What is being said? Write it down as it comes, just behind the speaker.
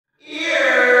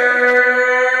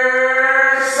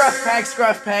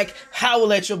ScruffPack,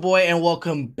 howl at your boy, and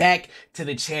welcome back to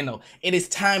the channel. It is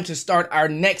time to start our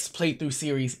next playthrough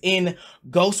series in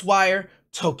Ghostwire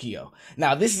Tokyo.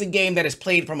 Now, this is a game that is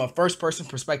played from a first-person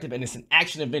perspective, and it's an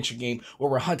action-adventure game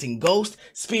where we're hunting ghosts,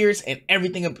 spirits, and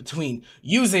everything in between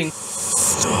using...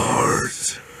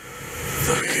 Start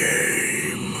the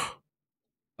game.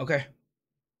 Okay.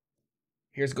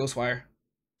 Here's Ghostwire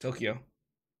Tokyo.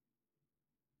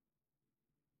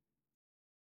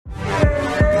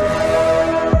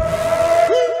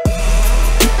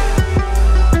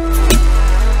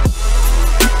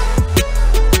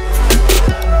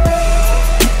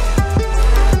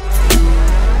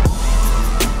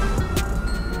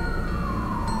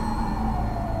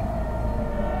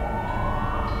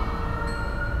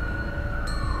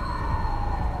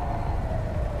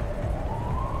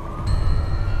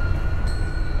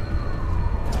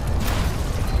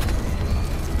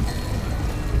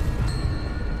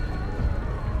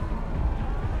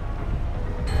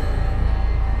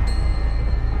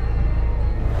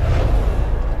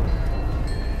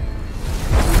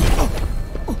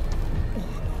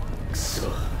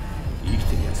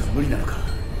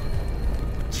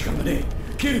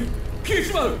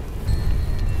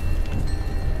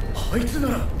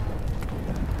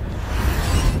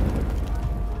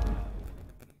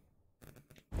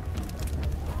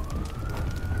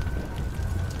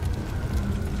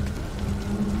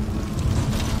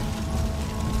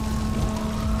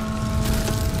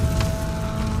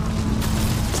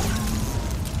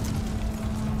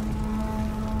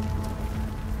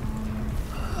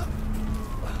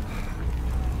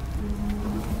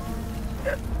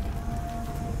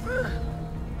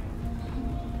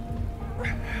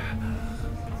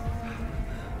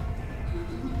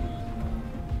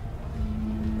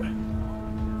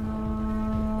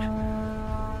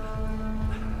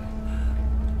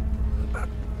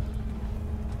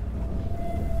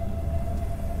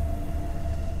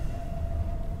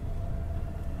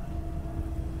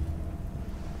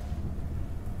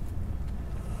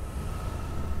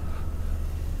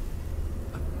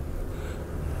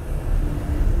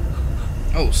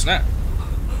 Oh, snap.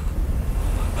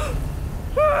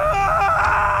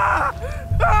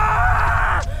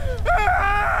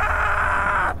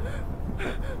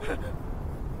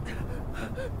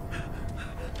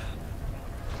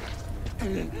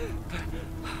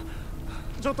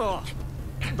ちょっと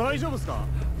大丈夫ですか？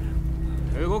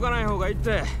動かない方がいいっ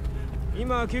て。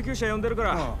今救急車呼んでるか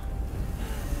ら。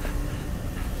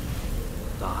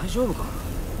大丈夫か？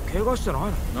怪我してないの？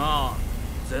なあ、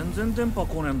全然電波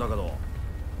来ねえんだけど。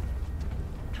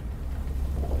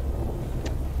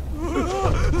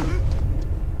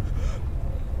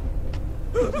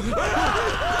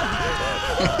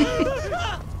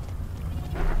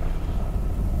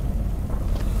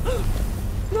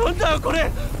なんだよこ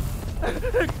れ。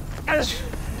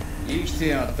生きて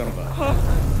やがったのか。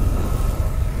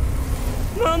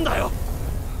なんだよ。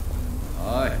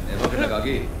おい、寝ぼけたガ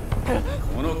キ、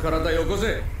この体よこ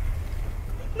せ。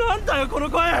なんだよこの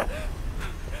声。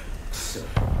そ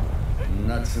ん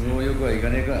な都合よくはいか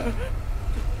ねえか。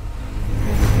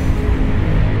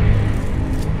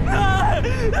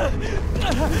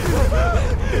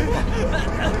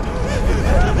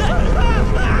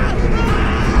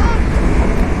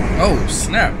Oh,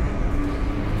 snap.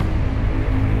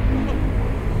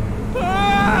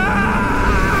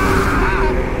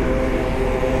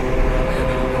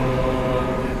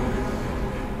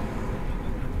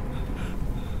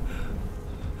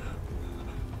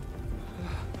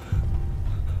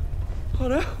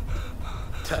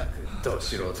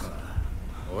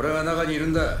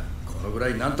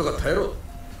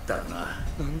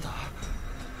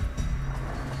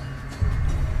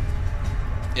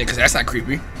 Yeah, because that's not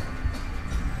creepy.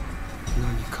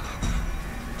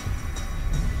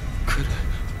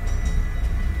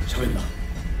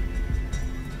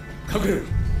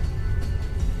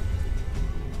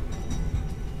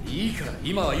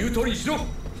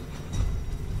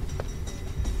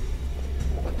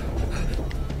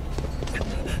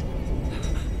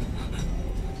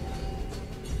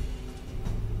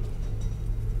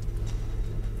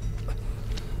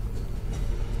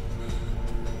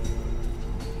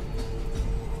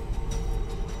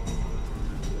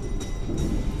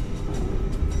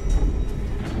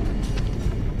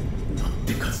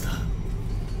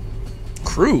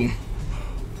 Crew.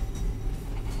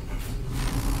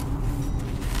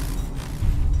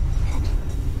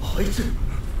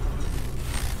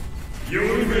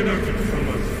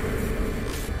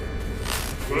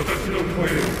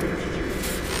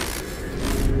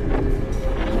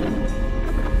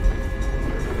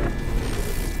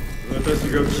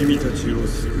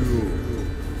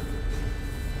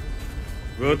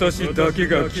 私だけ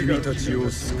が君たちを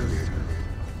救う。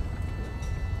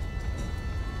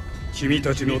君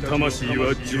たちの魂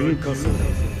は純化され、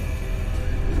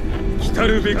来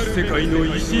るべき世界の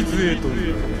礎とな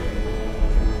る。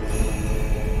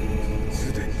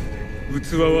すでに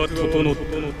器は整った。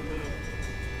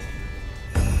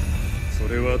そ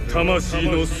れは魂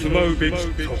の住まうべき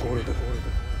ところだ。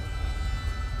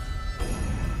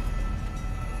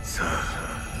さあ、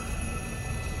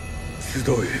集え。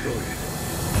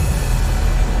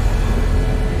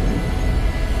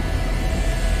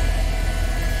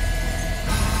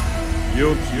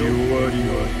良き終わり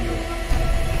は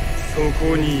そ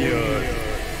こにある。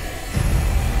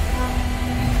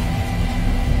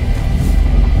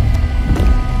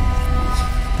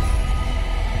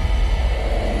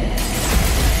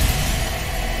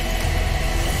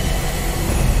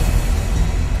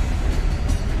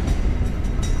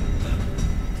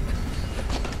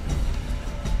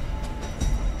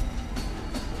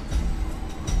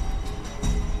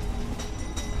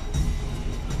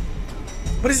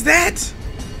What is that?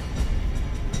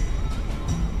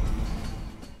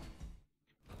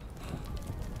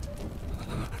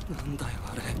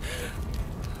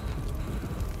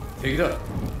敵だ。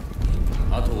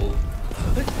あと。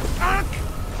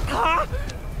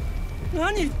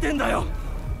何言ってんだよ。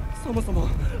そもそも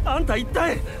あんた一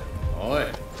体。おい、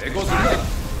抵抗するな。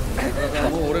体は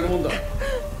もう俺のもんだ。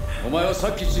お前はさ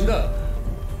っき死んだ。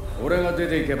俺が出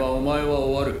ていけばお前は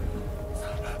終わる。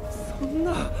そん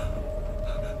な。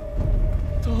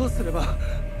どうすれば。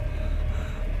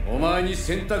お前に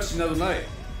選択肢などない。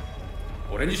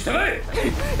俺に従え。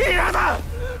嫌だ。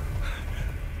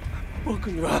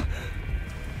僕には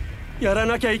やら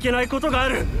なきゃいけないことがあ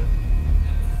る。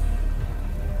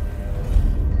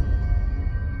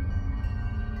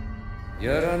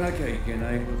やらなきゃいけ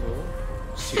ないこ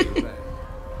と知るかい。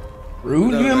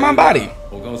Rude, you in my body.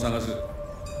 他を探す。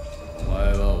お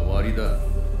前は終わりだ。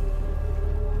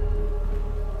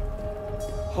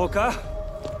他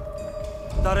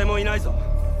誰もいないぞ。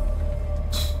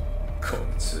こい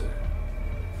つ。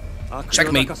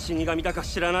悪魔だか死神だか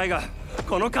知らないが、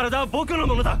この体は僕の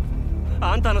ものだ。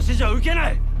あんたの指示は受け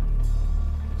ない。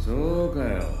そうか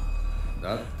よ。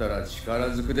だったら力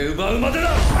ずくで奪うまでだ。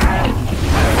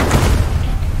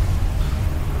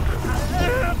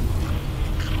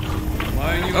お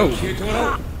前には消えても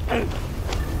らう。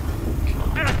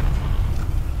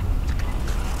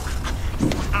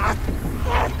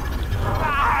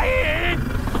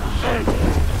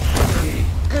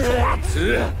仕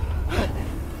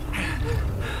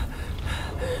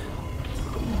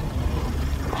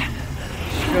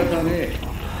方ねえ。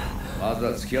まず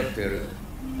は付き合ってやる。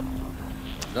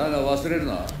だが忘れる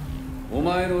な。お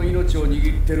前の命を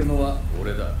握ってるのは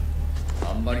俺だ。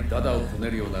あんまりダダをこね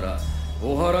るようなら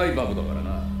お払い箱だから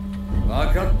な。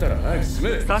分かったら早く進め。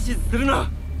指図する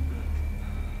な。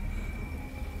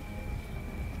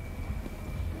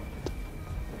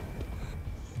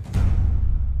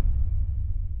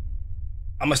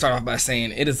I'm gonna start off by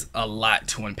saying it is a lot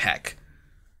to unpack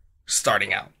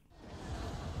starting out.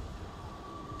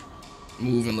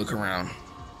 Move and look around.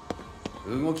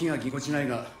 動きがぎこちない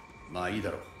が、まあいいだ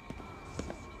ろう。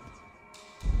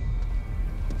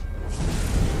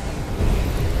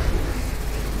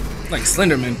Like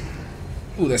Slenderman.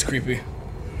 Ooh, that's creepy.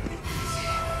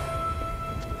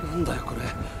 なんだよこれ。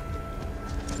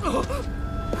Don't touch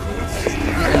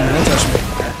me.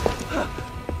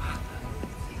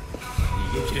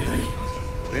 逃げ切れない。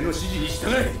俺の指示に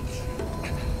従え。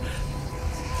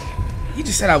He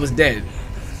just said I was dead.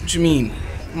 What you mean?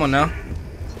 Come on now.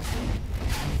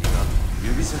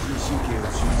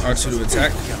 R2 to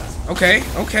attack. Okay,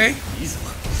 okay.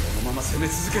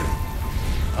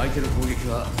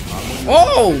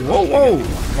 Oh, whoa, whoa.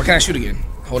 Why can't I shoot again?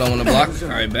 Hold on, want to block. All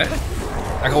right, bet.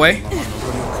 Back away.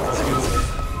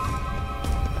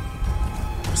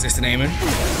 Persistent aiming.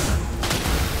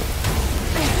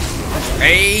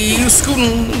 Hey, you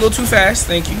scooting a little too fast.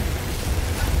 Thank you.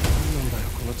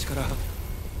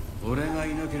 俺が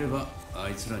いなければあ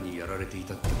いつらにやられてい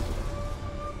たってこ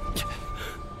とだ。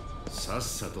さっ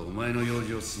さとお前の用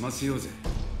事を済ませようぜ。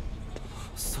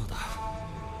そうだ。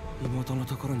妹の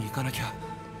ところに行かなきゃ。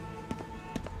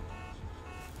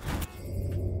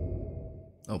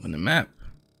Open the map.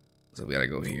 So we gotta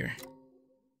go here.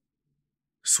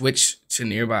 Switch to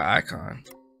nearby icon.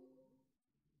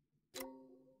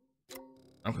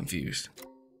 I'm confused.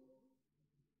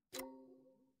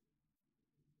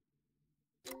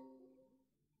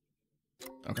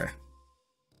 Okay.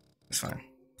 It's fine.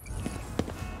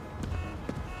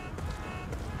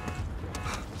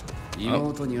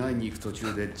 妹に会いに行く途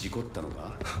中で事故ったの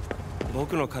か？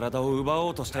僕の体を奪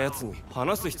おうとしたやつに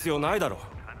話す必要ないだろ。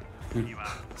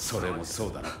それもそ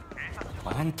うだな。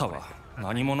あんたは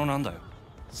何者なんだよ。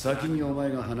先にお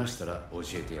前が話したら教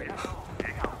えてやる。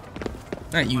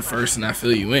 Not you first and I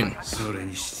fill you in. それ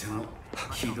にしても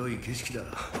ひどい景色だ。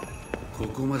こ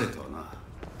こまでとはな。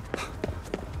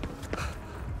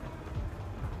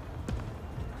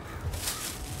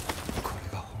こ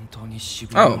れが本当に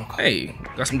渋谷な Oh, のか。 hey,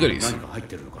 got some goodies. 何か入っ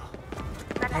てるのか。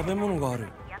食べ物がある。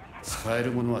使え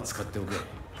るものは使っておけ。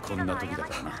こんな時だか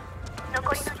らな。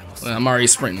 Well, I'm already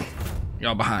sprinting.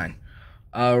 Y'all behind.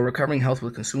 Recovering health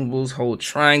with consumables. Hold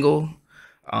triangle.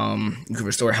 You can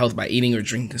restore health by eating or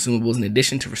drinking consumables. In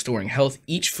addition to restoring health,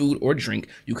 each food or drink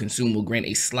you consume will grant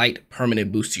a slight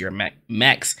permanent boost to your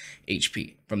max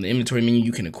HP. From the inventory menu,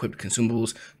 you can equip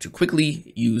consumables to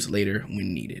quickly use later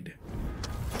when needed.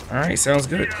 All right, sounds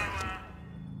good.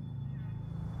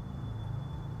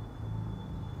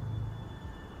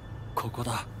 ここ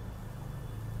だ。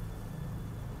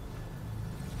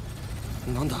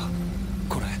なんだ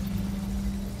これ。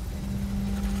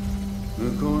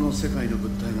向こうの世界の物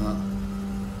体が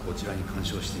こちらに干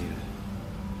渉している。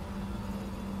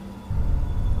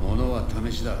物は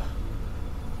試しだ。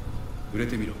触れ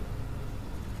てみろ。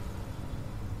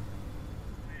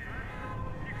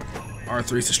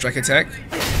 R3 is a strike attack.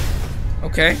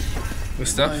 Okay, good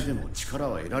stuff. 前でも力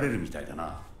は得られるみたいだ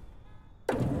な。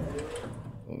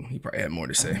 Oh, he probably had more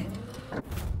to say.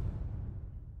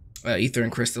 Ether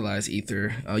and crystallized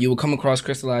ether. You will come across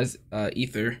crystallized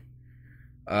ether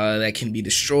that can be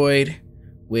destroyed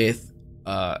with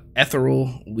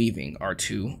ethereal weaving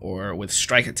R2 or with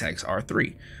strike attacks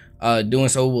R3. Doing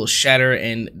so will shatter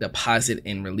and deposit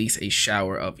and release a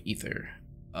shower of ether.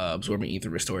 Absorbing ether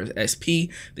restores SP.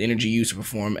 The energy used to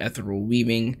perform ethereal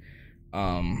weaving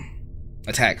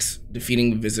attacks.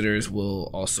 Defeating visitors will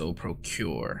also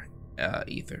procure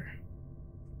ether.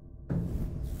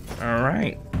 All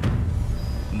right.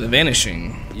 The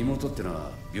vanishing. 妹っての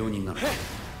は病人なのか。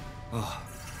ああ、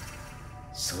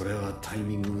それはタイ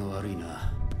ミングが悪い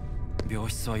な。病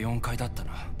室は4階だった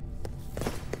な。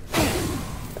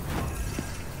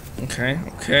Okay,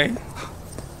 okay.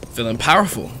 Feeling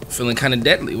powerful. Feeling kind of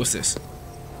deadly. What's this?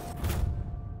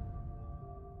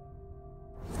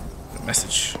 A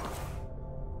message.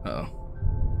 Uh-oh.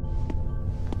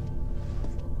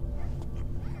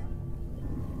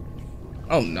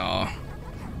 Oh, no.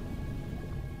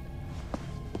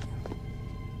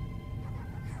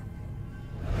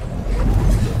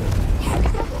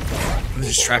 We're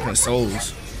just trapping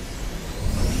souls.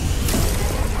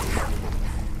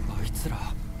 あいつら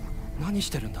何し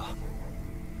てるんだ。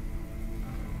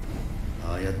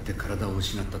ああやって体を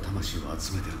失った魂を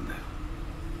集めてるんだよ。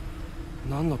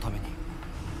何のために。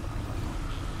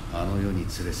あの世に連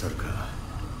れ去るか、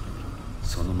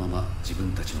そのまま自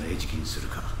分たちの餌食にする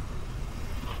か。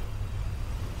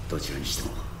どちらにして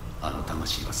もあの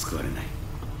魂は救われない。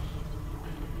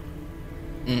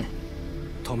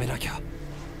止めなきゃ。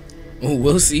Oh,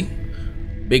 we'll see.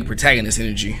 Big protagonist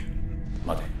energy.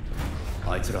 待て、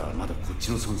あいつらはまだこっち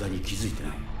の存在に気づいてな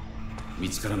い。見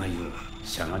つからないよう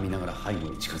しゃがみながら背後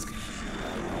に近づけ。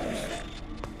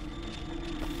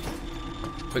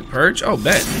 Quick purge? Oh,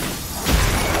 bet.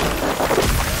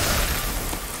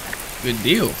 Good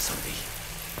deal. それでいい。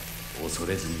恐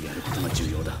れずにやることが重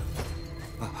要だ。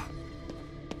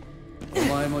お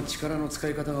前も力の使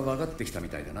い方が分かってきたみ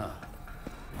たいだな。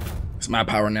It's my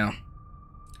power now.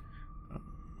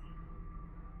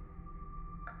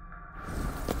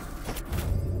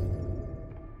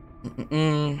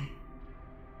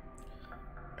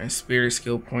 And spirit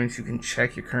skill points. You can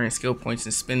check your current skill points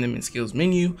and spend them in skills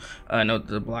menu. Note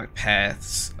the block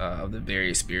paths of the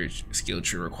various spirit skill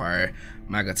tree require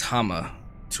Magatama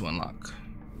to unlock.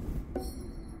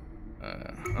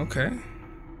 Okay.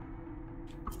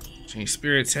 Change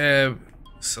spirit tab.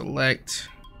 Select.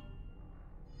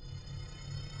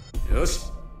 よし、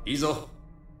いいぞ。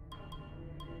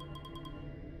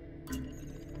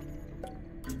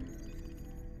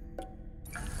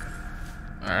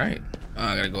 All right.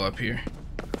 I gotta go up here.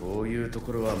 こういうと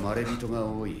ころはまれびとが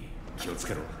多い。気をつ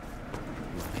けろ。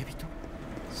まれびと。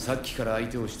さっきから相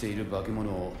手をしている化け物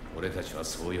を俺たちは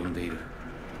そう呼んでいる。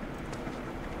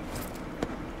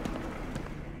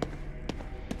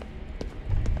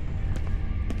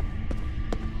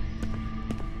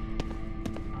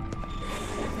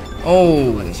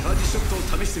Oh. チャージショット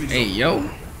を試してみるぞ。 Hey, yo.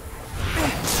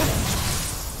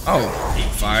 Oh,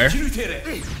 fire.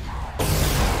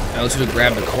 L2 to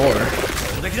grab the core.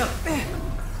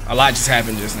 A lot just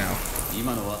happened just now.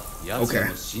 今のは奴ら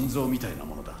の心臓みたいな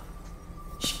ものだ。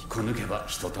引っこ抜けば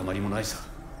ひとたまりもないさ。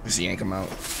Just yank him out.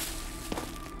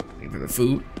 Wait for the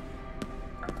food.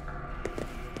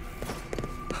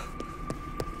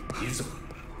 いるぞ。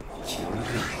気がなく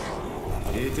なる。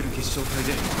エーテル結晶体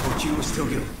で呼吸をしてお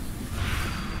けよ。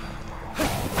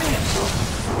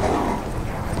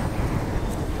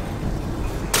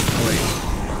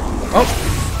Oh,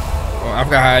 I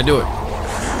forgot how to do it.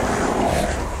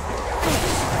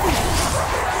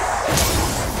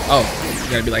 Oh, you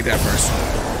gotta be like that first.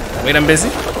 Wait, I'm busy.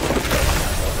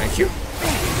 Thank you.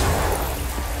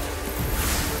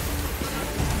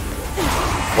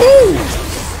 Ooh!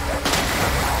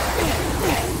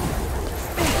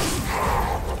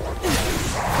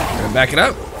 Gonna back it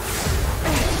up.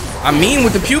 I'm mean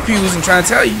with the pew-pews, I'm trying to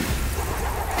tell you.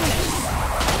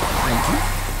 Thank you.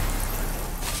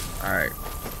 Alright.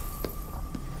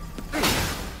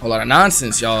 Whole lot of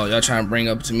nonsense, y'all trying to bring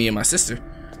up to me and my sister.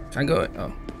 Can I go?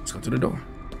 Oh, let's go through the door.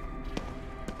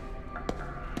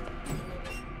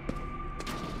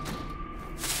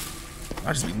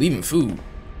 I'll just be leaving food.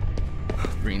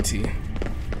 Green tea.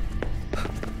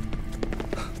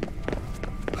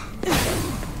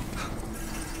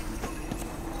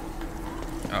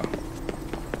 Oh.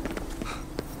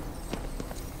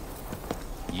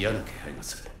 嫌な気配が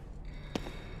する。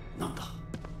なんだ。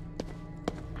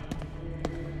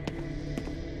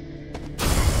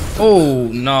 Oh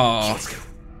no!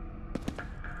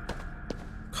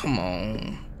 Come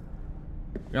on,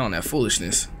 you're on that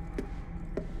foolishness.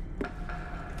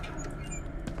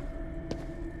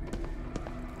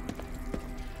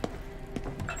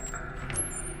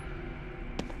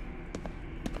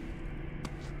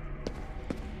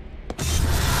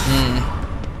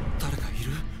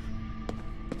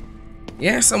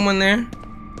 Yeah, someone there.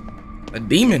 A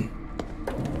demon.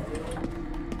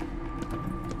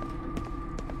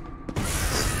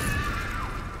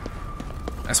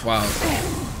 That's wild.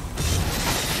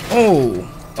 Oh,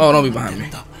 don't be behind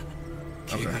me.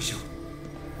 Okay.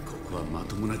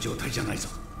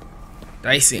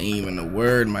 Dicey ain't even a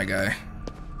word, my guy.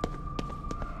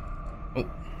 Oh.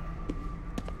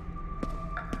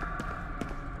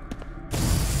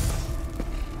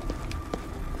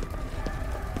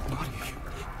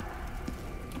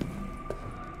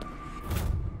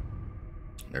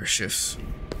 There are shifts.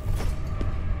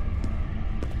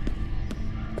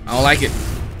 I don't like it.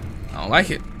 I don't like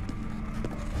it.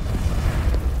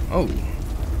 Oh.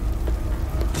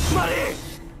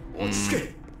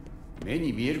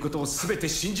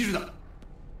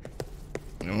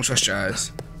 Don't trust your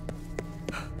eyes.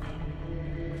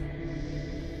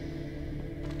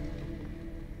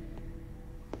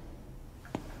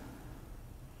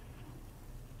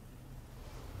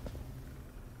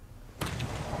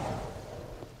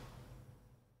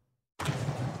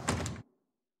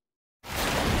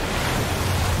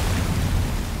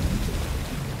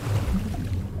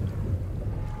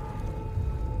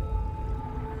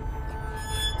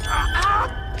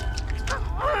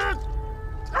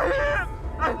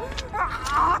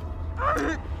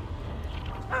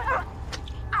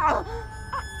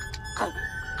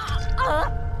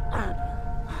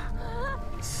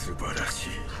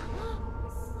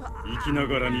生きな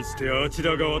がらにしてあち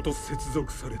ら側と接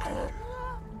続されている。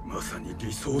まさに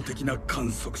理想的な観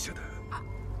測者だ。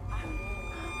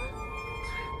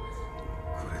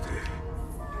これで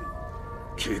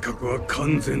計画は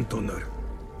完全となる。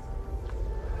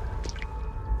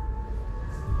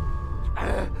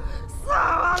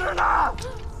触るな！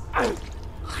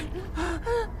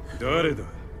誰だ？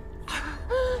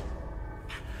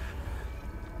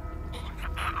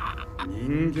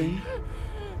人間？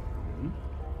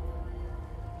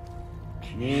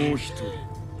もう一人。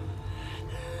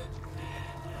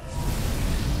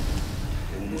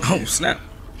Oh snap!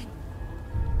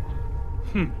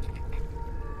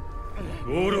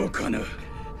 愚かな。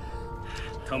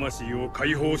魂を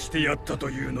解放してやった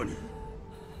というのに、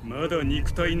まだ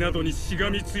肉体などにしが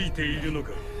みついているの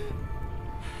か。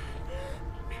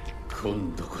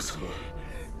今度こそ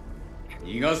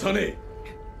逃がさねえ。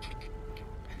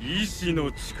意志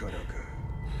の力か。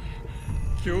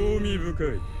興味深い。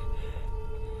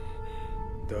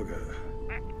だが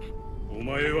お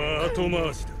前は後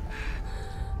回しだ。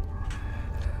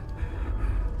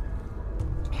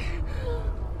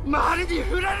周りに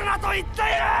触れるなと言ってい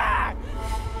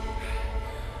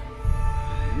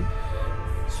る。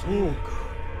そうか、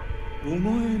お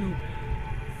前の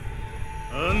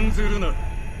案ずるな。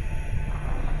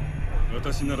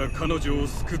私なら彼女を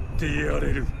救ってや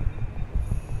れる。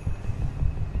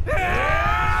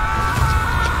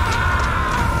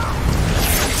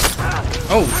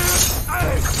Oh.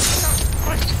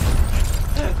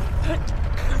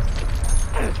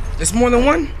 There's more than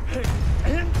one?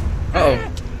 Uh-oh.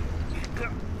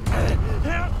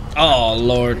 Oh,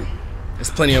 Lord.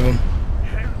 There's plenty of them.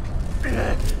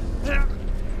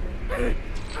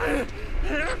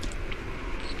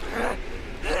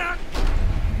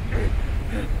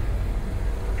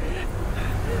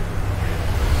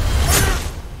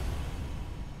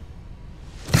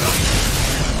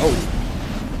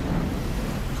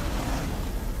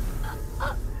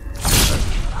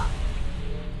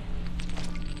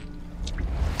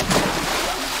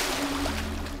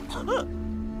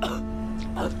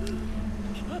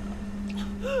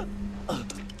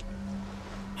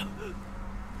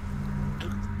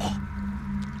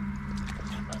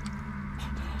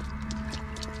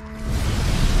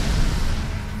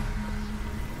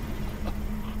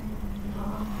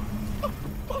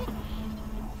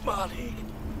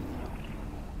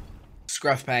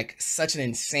 ScruffPack, such an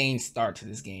insane start to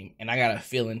this game, and I got a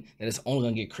feeling that it's only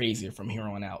gonna get crazier from here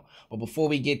on out. But before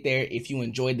we get there, if you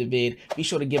enjoyed the vid, be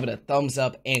sure to give it a thumbs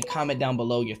up and comment down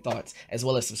below your thoughts, as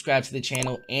well as subscribe to the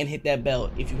channel and hit that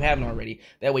bell if you haven't already.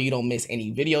 That way you don't miss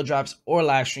any video drops or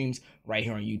live streams right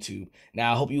here on YouTube.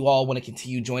 Now, I hope you all want to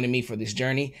continue joining me for this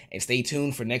journey, and stay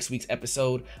tuned for next week's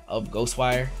episode of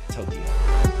Ghostwire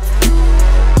Tokyo.